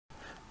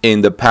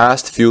In the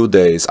past few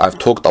days, I've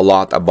talked a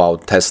lot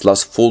about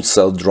Tesla's full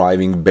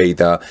self-driving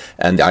beta,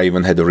 and I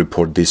even had a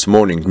report this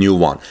morning, new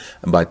one.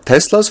 But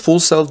Tesla's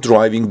full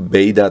self-driving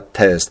beta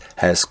test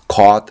has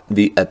caught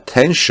the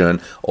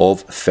attention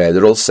of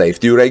federal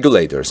safety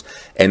regulators.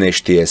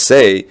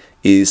 NHTSA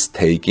is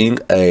taking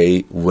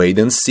a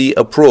wait-and-see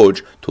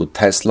approach to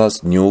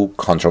Tesla's new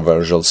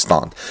controversial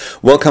stunt.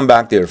 Welcome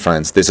back, dear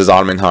friends. This is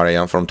Armin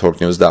Harayan from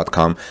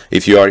TorqueNews.com.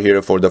 If you are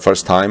here for the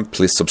first time,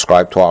 please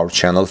subscribe to our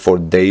channel for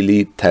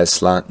daily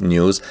Tesla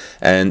news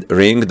and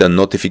ring the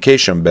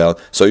notification bell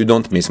so you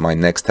don't miss my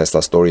next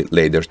Tesla story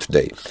later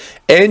today.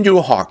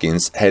 Andrew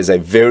Hawkins has a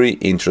very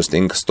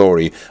interesting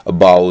story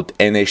about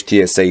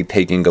NHTSA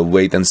taking a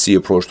wait-and-see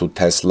approach to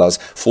Tesla's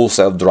full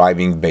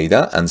self-driving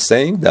beta and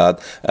saying that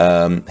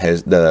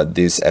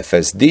this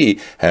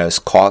FSD has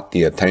caught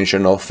the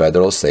attention of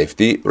federal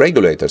safety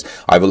regulators.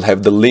 I will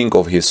have the link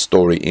of his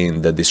story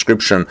in the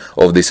description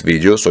of this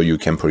video so you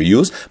can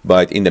peruse.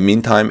 But in the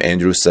meantime,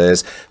 Andrew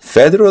says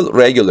federal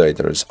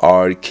regulators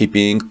are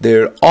keeping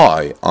their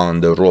eye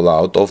on the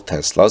rollout of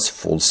Tesla's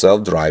full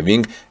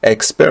self-driving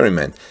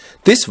experiment.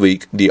 This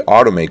week, the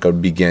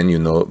automaker began,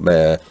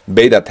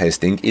 beta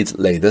testing its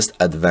latest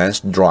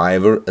advanced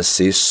driver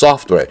assist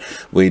software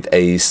with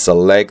a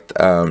select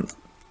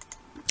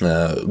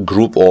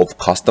group of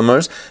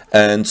customers,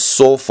 and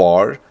so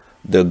far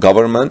the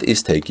government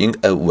is taking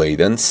a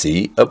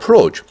wait-and-see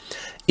approach.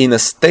 In a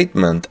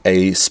statement,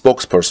 a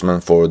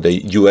spokesperson for the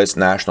U.S.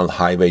 National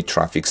Highway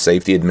Traffic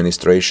Safety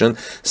Administration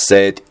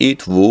said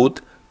it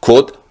would,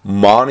 quote,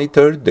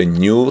 monitor the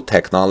new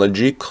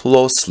technology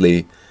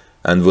closely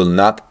and will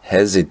not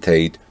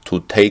hesitate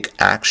to take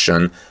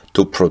action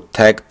to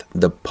protect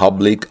the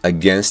public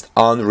against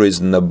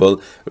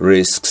unreasonable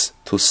risks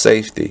to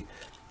safety.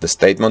 The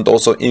statement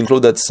also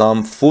included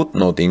some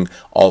footnoting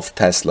of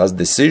Tesla's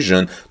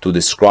decision to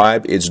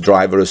describe its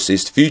driver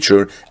assist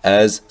feature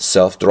as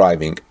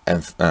self-driving.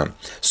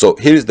 So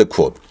here's the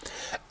quote.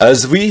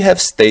 As we have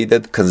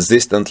stated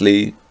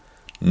consistently,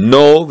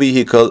 no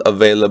vehicle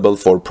available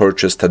for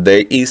purchase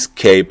today is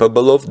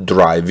capable of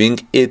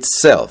driving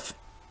itself.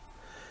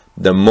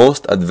 The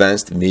most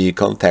advanced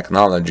vehicle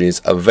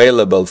technologies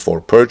available for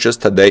purchase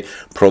today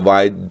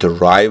provide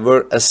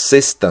driver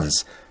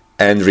assistance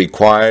and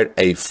require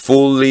a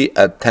fully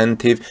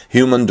attentive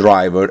human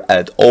driver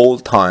at all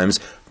times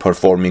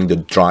performing the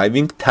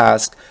driving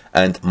task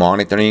and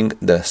monitoring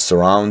the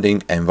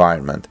surrounding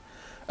environment.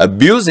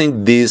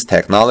 Abusing these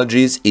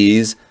technologies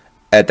is,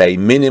 at a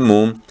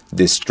minimum,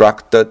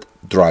 distracted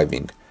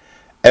driving.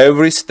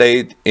 Every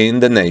state in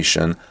the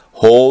nation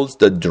holds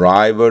the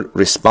driver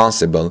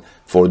responsible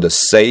for the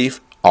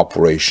safe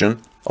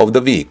operation of the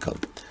vehicle.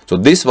 So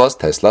this was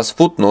Tesla's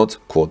footnote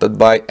quoted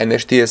by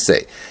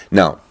NHTSA.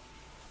 Now,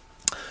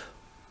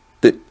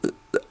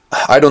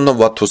 I don't know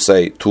what to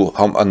say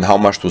and how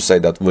much to say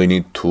that we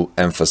need to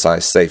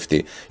emphasize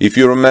safety. If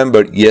you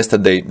remember,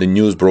 yesterday the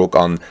news broke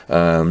on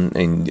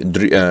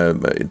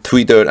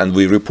Twitter, and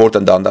we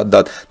reported on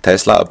that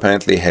Tesla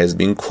apparently has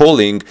been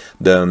calling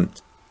the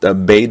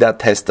beta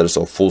testers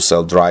of full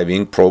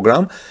self-driving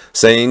program,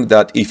 saying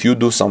that if you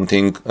do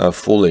something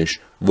foolish,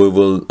 we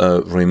will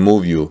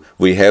remove you.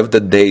 We have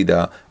the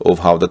data of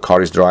how the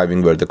car is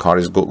driving, where the car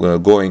is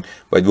going,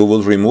 but we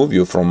will remove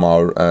you from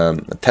our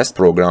test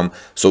program.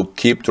 So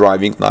keep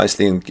driving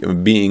nicely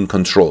and be in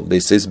control.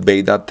 This is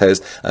beta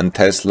test, and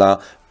Tesla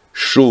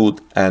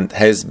should and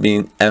has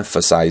been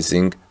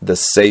emphasizing the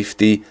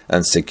safety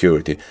and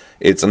security.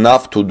 It's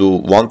enough to do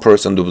one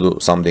person to do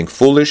something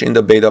foolish in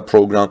the beta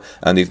program,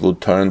 and it will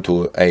turn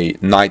to a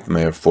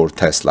nightmare for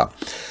Tesla.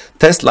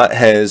 Tesla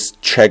has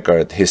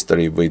checkered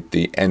history with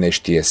the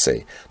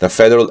NHTSA, the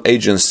federal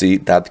agency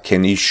that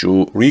can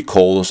issue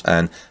recalls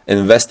and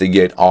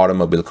investigate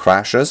automobile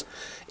crashes.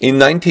 In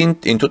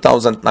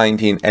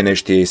 2019,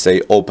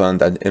 NHTSA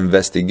opened an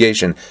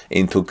investigation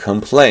into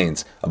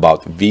complaints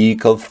about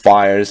vehicle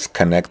fires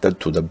connected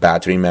to the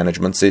battery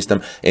management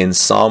system in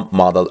some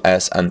Model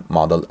S and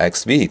Model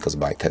X vehicles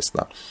by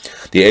Tesla.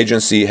 The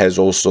agency has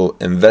also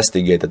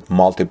investigated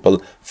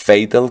multiple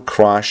fatal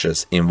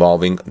crashes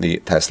involving the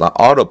Tesla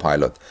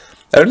autopilot.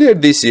 Earlier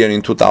this year,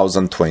 in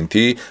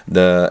 2020,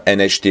 the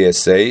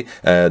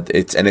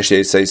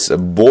NHTSA's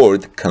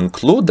board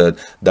concluded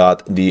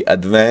that the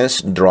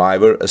Advanced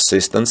Driver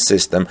Assistance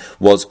System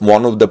was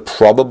one of the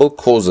probable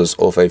causes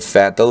of a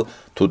fatal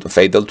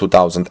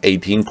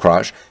 2018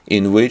 crash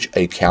in which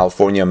a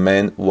California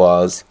man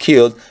was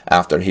killed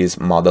after his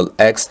Model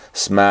X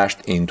smashed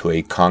into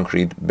a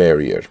concrete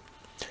barrier.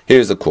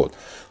 Here's a quote.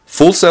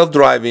 Full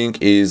self-driving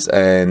is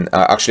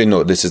actually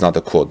no, this is not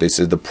a quote, this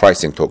is the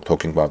pricing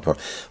talking about.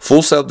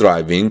 Full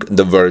self-driving,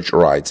 the Verge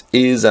writes,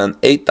 is an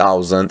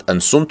 8,000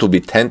 and soon to be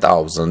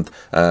 10,000,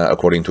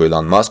 according to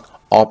Elon Musk,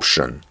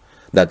 option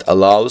that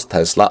allows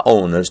Tesla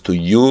owners to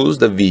use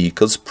the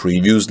vehicle's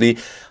previously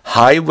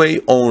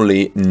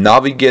highway-only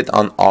navigate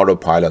on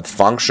autopilot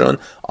function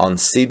on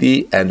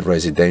city and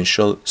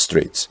residential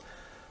streets.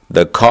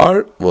 The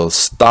car will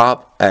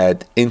stop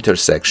at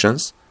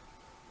intersections,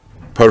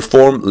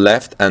 perform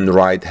left and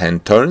right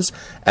hand turns,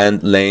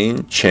 and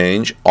lane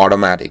change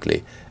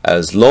automatically,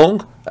 as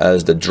long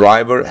as the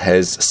driver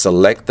has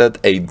selected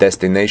a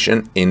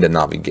destination in the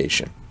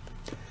navigation.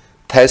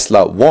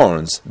 Tesla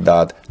warns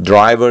that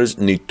drivers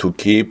need to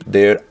keep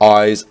their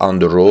eyes on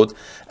the road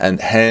and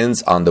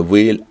hands on the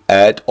wheel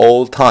at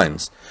all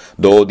times,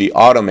 though the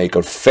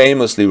automaker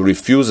famously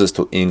refuses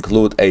to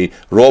include a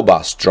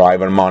robust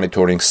driver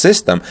monitoring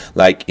system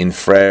like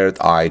infrared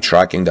eye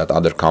tracking that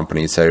other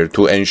companies have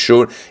to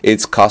ensure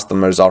its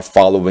customers are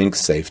following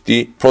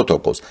safety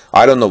protocols.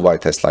 I don't know why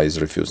Tesla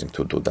is refusing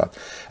to do that.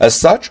 As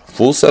such,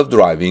 full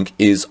self-driving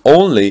is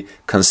only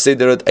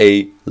considered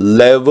a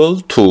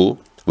level 2,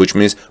 which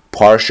means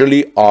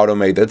partially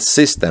automated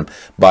system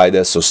by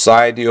the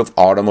Society of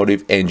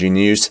Automotive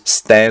Engineers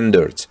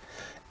standards.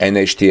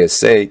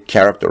 NHTSA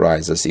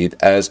characterizes it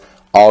as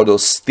auto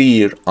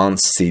steer on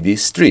city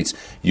streets,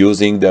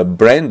 using the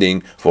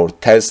branding for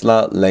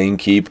Tesla Lane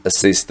Keep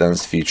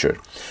Assistance feature.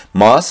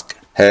 Musk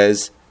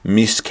has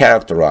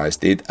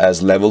mischaracterized it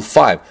as level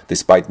 5,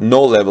 despite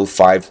no level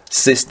 5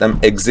 system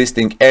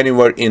existing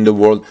anywhere in the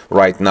world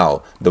right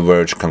now, The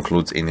Verge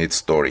concludes in its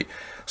story.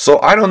 So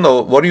I don't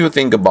know, what do you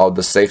think about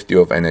the safety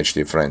of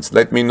NHT, friends?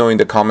 Let me know in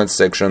the comments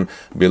section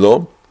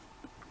below.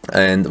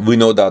 And we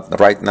know that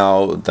right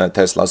now the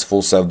Tesla's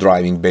full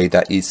self-driving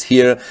beta is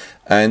here,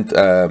 and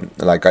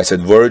like I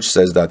said, Verge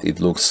says that it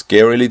looks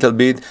scary a little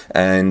bit,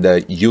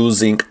 and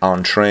using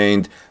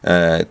untrained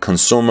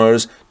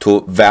consumers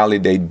to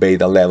validate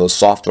beta level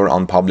software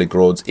on public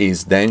roads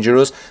is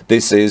dangerous.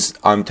 This is,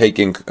 I'm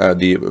taking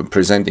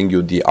presenting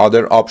you the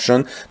other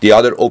option, the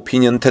other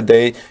opinion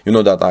today. You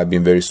know that I've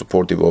been very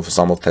supportive of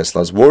some of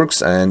Tesla's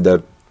works,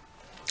 and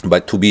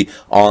but to be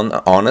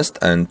honest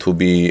and to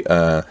be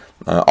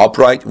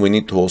upright, we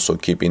need to also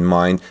keep in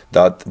mind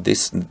that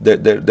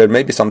there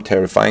may be some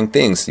terrifying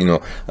things, you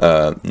know,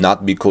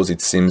 not because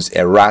it seems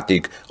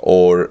erratic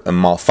or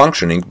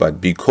malfunctioning,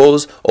 but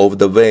because of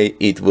the way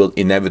it will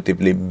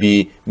inevitably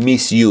be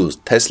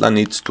misused. Tesla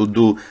needs to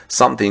do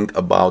something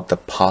about the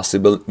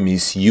possible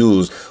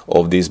misuse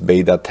of these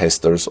beta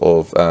testers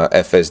of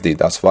FSD.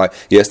 That's why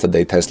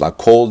yesterday Tesla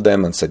called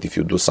them and said, if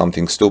you do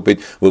something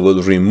stupid, we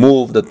will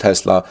remove the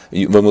Tesla,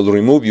 we will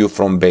remove you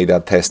from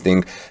beta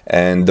testing.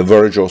 And The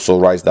Verge also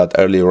writes that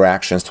early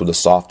reactions to the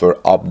software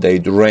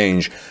update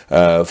range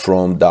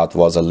from that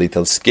was a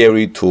little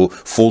scary to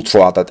full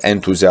throttle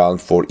enthusiasm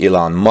for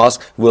Elon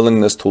Musk,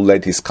 willingness to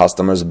let his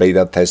customers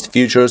beta test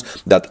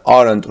features that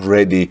aren't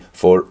ready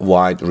for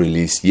wide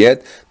release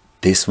yet.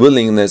 This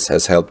willingness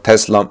has helped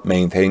Tesla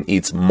maintain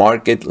its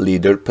market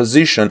leader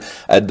position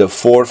at the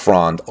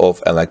forefront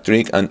of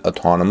electric and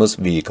autonomous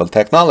vehicle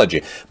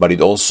technology, but it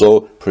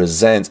also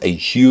presents a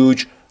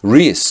huge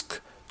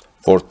risk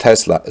for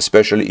Tesla,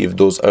 especially if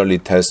those early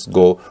tests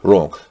go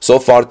wrong. So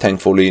far,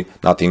 thankfully,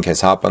 nothing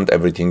has happened.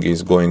 Everything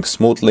is going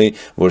smoothly.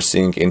 We're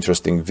seeing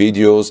interesting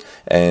videos,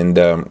 and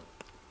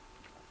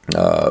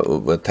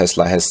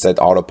Tesla has said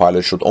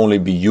autopilot should only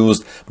be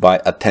used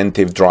by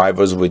attentive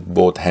drivers with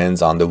both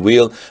hands on the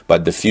wheel,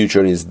 but the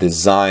future is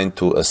designed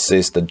to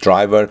assist the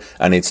driver,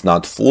 and it's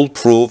not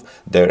foolproof.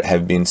 There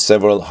have been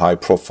several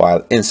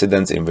high-profile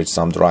incidents in which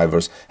some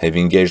drivers have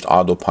engaged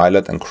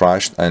autopilot and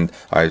crashed, and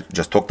I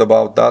just talked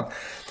about that.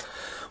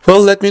 Well,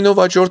 let me know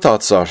what your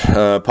thoughts are.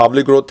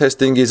 Public road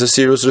testing is a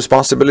serious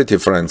responsibility,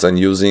 friends, and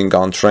using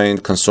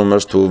untrained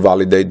consumers to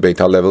validate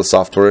beta level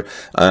software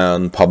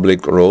on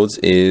public roads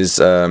is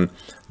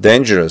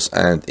dangerous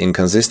and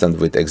inconsistent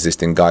with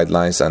existing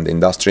guidelines and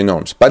industry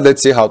norms. But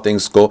let's see how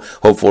things go.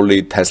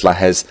 Hopefully Tesla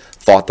has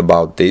thought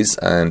about this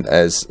and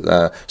as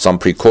some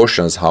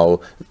precautions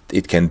how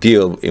it can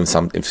deal in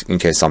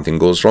case something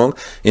goes wrong.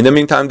 In the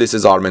meantime, this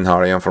is Armen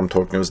Harayan from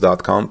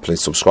torquenews.com.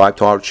 Please subscribe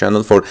to our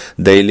channel for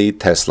daily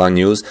Tesla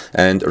news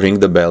and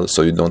ring the bell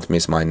so you don't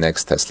miss my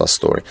next Tesla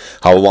story.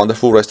 Have a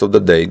wonderful rest of the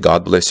day.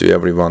 God bless you,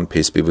 everyone.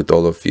 Peace be with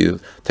all of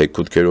you. Take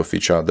good care of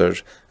each other,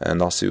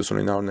 and I'll see you soon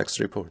in our next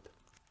report.